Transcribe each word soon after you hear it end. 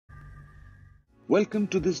Welcome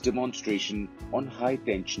to this demonstration on high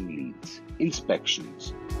tension leads,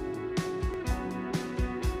 inspections.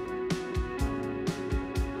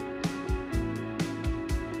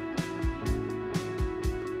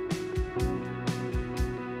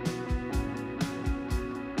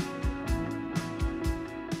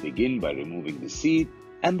 Begin by removing the seat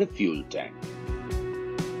and the fuel tank.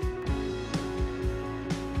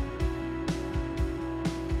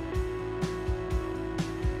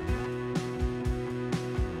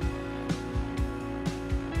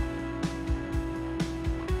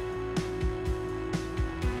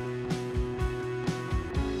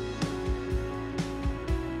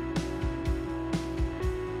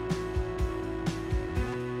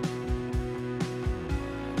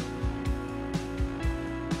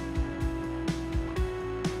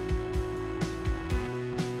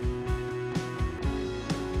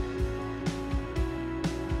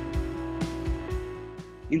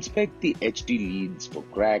 Inspect the HT leads for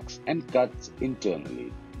cracks and cuts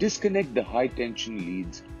internally. Disconnect the high tension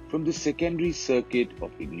leads from the secondary circuit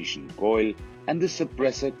of ignition coil and the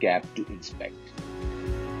suppressor cap to inspect.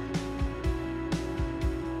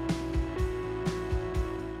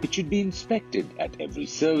 It should be inspected at every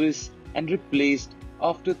service and replaced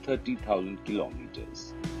after 30,000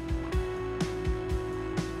 kilometers.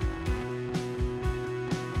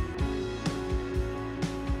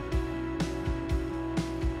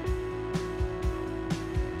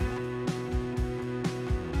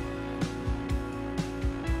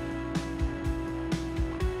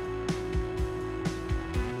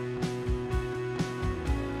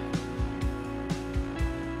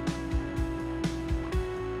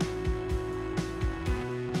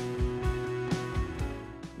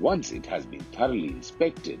 Once it has been thoroughly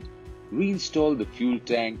inspected, reinstall the fuel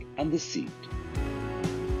tank and the seat.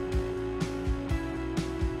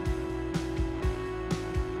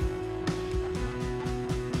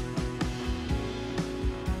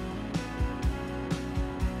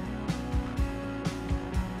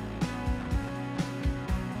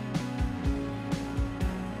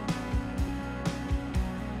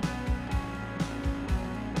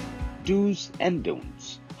 Do's and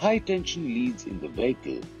don'ts. High tension leads in the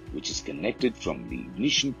vehicle, which is connected from the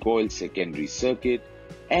ignition coil secondary circuit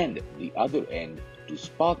and the other end to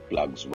spark plugs